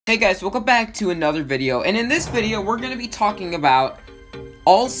Hey guys, welcome back to another video, and in this video we're going to be talking about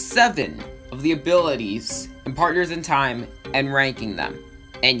all 7 of the abilities in Partners in Time and ranking them.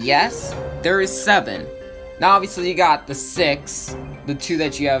 And yes, there is 7. Now obviously you got the 6, the 2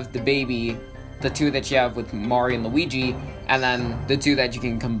 that you have the baby, the 2 that you have with Mario and Luigi, and then the 2 that you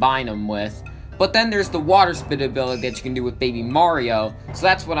can combine them with. But then there's the water spit ability that you can do with baby Mario, so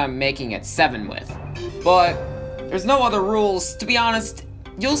that's what I'm making it 7 with. But there's no other rules. To be honest,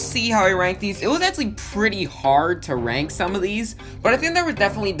 you'll see how I rank these. It was actually pretty hard to rank some of these, but I think there was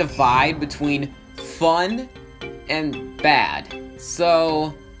definitely a divide between fun and bad.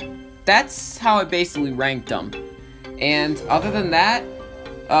 So that's how I basically ranked them. And other than that,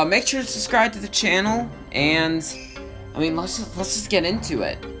 make sure to subscribe to the channel, and I mean, let's just get into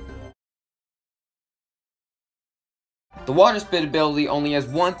it. The water spit ability only has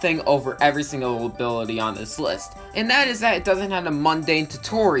one thing over every single ability on this list, and that is that it doesn't have a mundane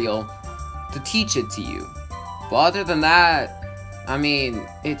tutorial to teach it to you. But other than that, I mean,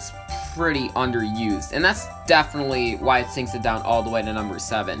 it's pretty underused, and that's definitely why it sinks it down all the way to number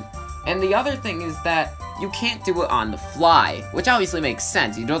 7. And the other thing is that you can't do it on the fly, which obviously makes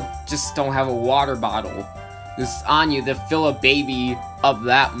sense. You don't have a water bottle just on you to fill a baby up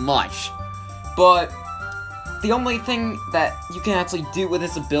that much. But the only thing that you can actually do with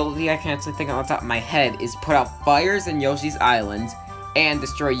this ability, I can actually think on the top of my head, is put out fires in Yoshi's Island and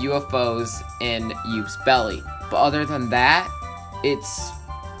destroy UFOs in Yoop's belly. But other than that, it's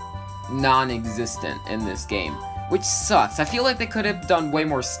non-existent in this game, which sucks. I feel like they could have done way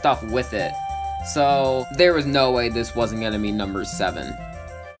more stuff with it. So there was no way this wasn't gonna be number 7.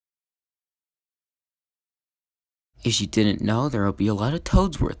 If you didn't know, there will be a lot of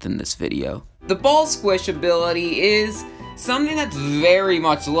Toadsworth in this video. The ball squish ability is something that's very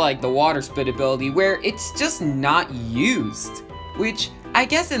much like the water spit ability, where it's just not used. Which, I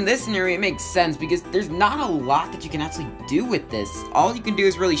guess in this scenario it makes sense, because there's not a lot that you can actually do with this. All you can do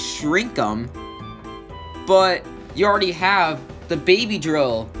is really shrink them, but you already have the baby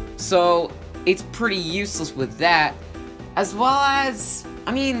drill, so it's pretty useless with that. As well as,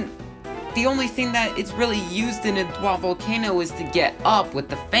 I mean, the only thing that it's really used in a volcano is to get up with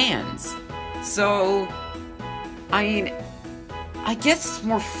the fans. So, I mean, I guess it's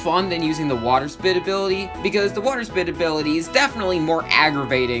more fun than using the water spit ability, because the water spit ability is definitely more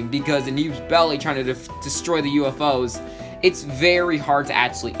aggravating, because in Yoop's belly trying to destroy the UFOs, it's very hard to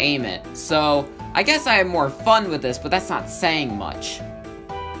actually aim it. So, I guess I have more fun with this, but that's not saying much.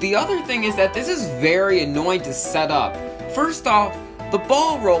 The other thing is that this is very annoying to set up. First off, the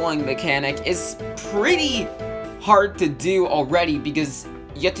ball rolling mechanic is pretty hard to do already, because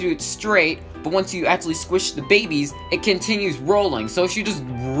you have to do it straight, but once you actually squish the babies, it continues rolling. So if you just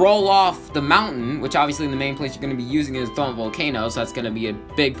roll off the mountain, which obviously the main place you're going to be using is Thorn Volcano, so that's going to be a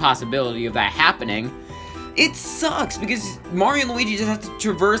big possibility of that happening, it sucks, because Mario and Luigi just have to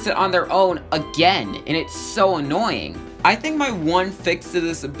traverse it on their own again, and it's so annoying. I think my one fix to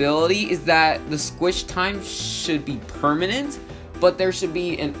this ability is that the squish time should be permanent, but there should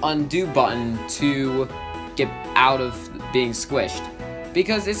be an undo button to get out of being squished.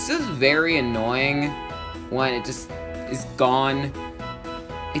 Because it's just very annoying when it just is gone.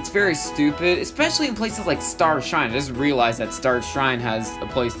 It's very stupid, especially in places like Star Shrine. I just realized that Star Shrine has a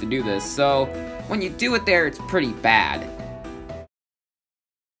place to do this, so when you do it there, it's pretty bad.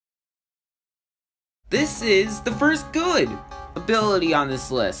 This is the first good ability on this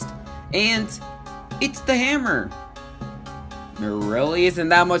list, and it's the hammer. There really isn't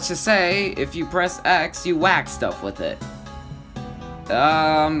that much to say. If you press X, you whack stuff with it.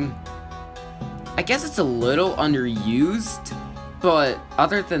 I guess it's a little underused, but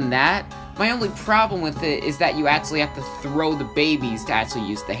other than that, my only problem with it is that you actually have to throw the babies to actually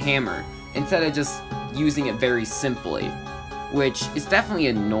use the hammer, instead of just using it very simply, which is definitely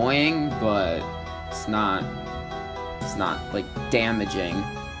annoying, but it's not like damaging.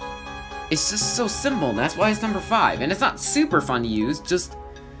 It's just so simple, and that's why it's number 5, and it's not super fun to use, just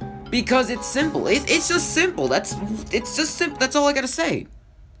because it's simple. It's just simple. That's all I gotta say.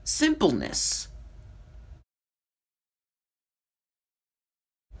 Simpleness.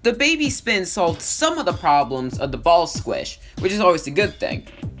 The baby spin solved some of the problems of the ball squish, which is always a good thing.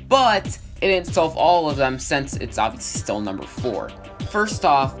 But it didn't solve all of them, since it's obviously still number 4. First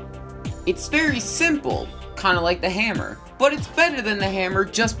off, it's very simple, kind of like the hammer. But it's better than the hammer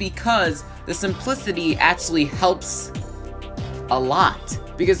just because the simplicity actually helps a lot.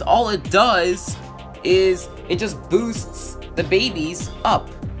 Because all it does is it just boosts the babies up.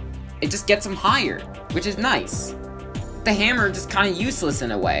 It just gets them higher, which is nice. The hammer just kind of useless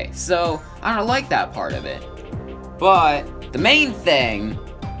in a way, so I don't like that part of it. But the main thing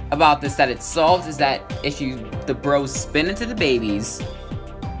about this that it solves is that if the bros spin into the babies,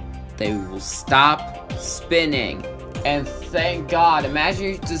 they will stop spinning. And thank God, imagine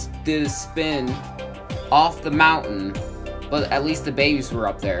you just did a spin off the mountain, but at least the babies were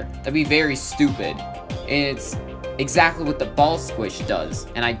up there. That'd be very stupid. And it's exactly what the ball squish does,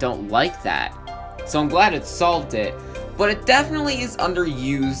 and I don't like that. So I'm glad it solved it, but it definitely is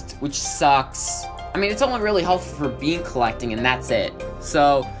underused, which sucks. I mean, it's only really helpful for bean collecting, and that's it.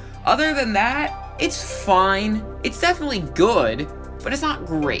 So, other than that, it's fine. It's definitely good, but it's not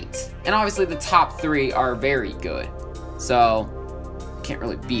great. And obviously the top 3 are very good. So, can't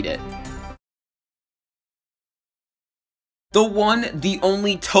really beat it. The one, the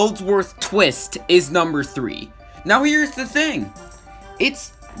only Toadsworth twist is number 3. Now here's the thing.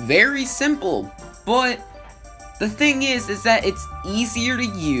 It's very simple, but the thing is that it's easier to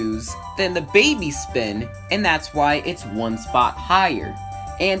use than the baby spin, and that's why it's 1 spot higher.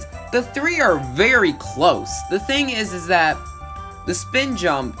 And the 3 are very close. The thing is that the spin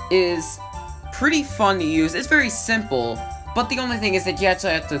jump is pretty fun to use. It's very simple, but the only thing is that you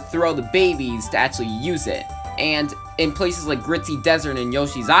actually have to throw the babies to actually use it. And in places like Gritzy Desert and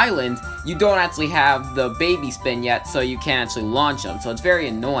Yoshi's Island, you don't actually have the baby spin yet, so you can't actually launch them, so it's very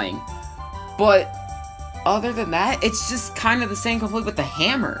annoying. But other than that, it's just kind of the same complete with the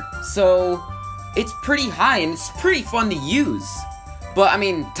hammer. So it's pretty high, and it's pretty fun to use. But, I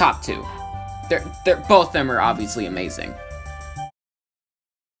mean, top 2. Both of them are obviously amazing.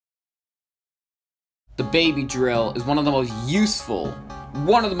 The baby drill is one of the most useful,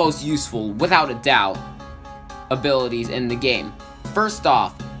 without a doubt, abilities in the game. First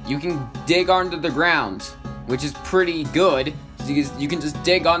off, you can dig under the ground, which is pretty good. You can just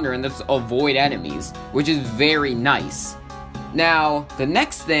dig under and just avoid enemies, which is very nice. Now, the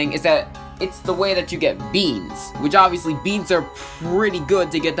next thing is that it's the way that you get beans, which obviously beans are pretty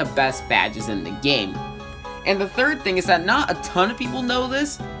good to get the best badges in the game. And the third thing is that not a ton of people know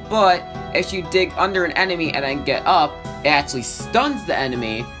this, but if you dig under an enemy and then get up, it actually stuns the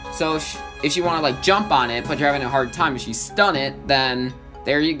enemy. So if you want to like jump on it, but you're having a hard time, if you stun it, then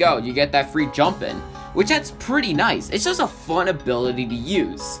there you go, you get that free jump in, which that's pretty nice. It's just a fun ability to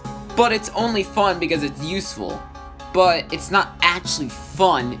use, but it's only fun because it's useful. But it's not actually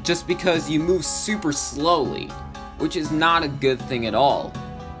fun just because you move super slowly, which is not a good thing at all.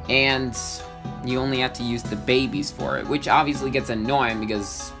 And you only have to use the babies for it, which obviously gets annoying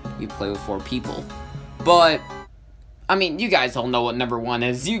because you play with 4 people. But, I mean, you guys all know what number 1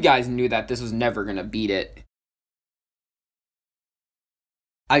 is. You guys knew that this was never gonna beat it.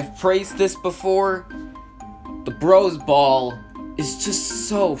 I've praised this before. The Bros Ball is just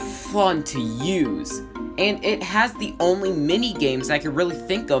so fun to use. And it has the only mini-games I can really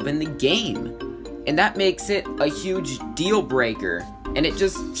think of in the game. And that makes it a huge deal breaker. And it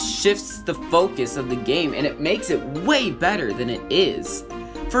just shifts the focus of the game, and it makes it way better than it is.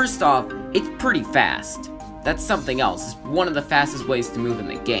 First off, it's pretty fast. That's something else. It's one of the fastest ways to move in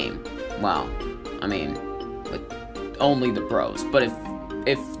the game. Well, I mean, with only the bros. But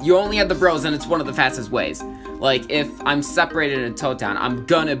if you only have the bros, then it's one of the fastest ways. Like, if I'm separated in Toad Town, I'm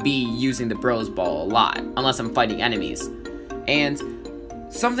gonna be using the Bros Ball a lot, unless I'm fighting enemies. And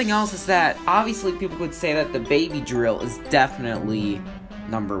something else is that, obviously people could say that the baby drill is definitely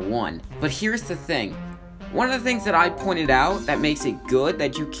number 1. But here's the thing. One of the things that I pointed out that makes it good,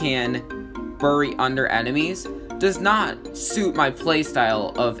 that you can bury under enemies, does not suit my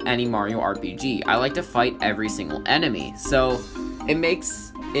playstyle of any Mario RPG. I like to fight every single enemy, so it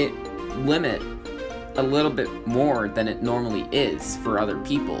makes it limit a little bit more than it normally is for other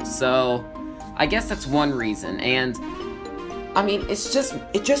people. So I guess that's one reason. And I mean, it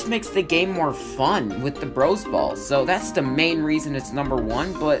just makes the game more fun with the Bros Ball. So that's the main reason it's number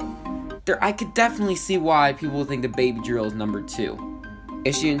 1, but I could definitely see why people think the baby drill is number 2.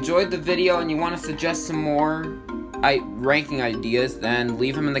 If you enjoyed the video and you want to suggest some more ranking ideas, then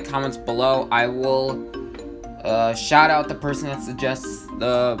leave them in the comments below. I will shout out the person that suggests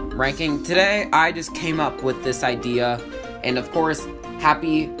the ranking. Today, I just came up with this idea, and of course,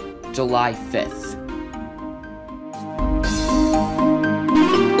 happy July 5th.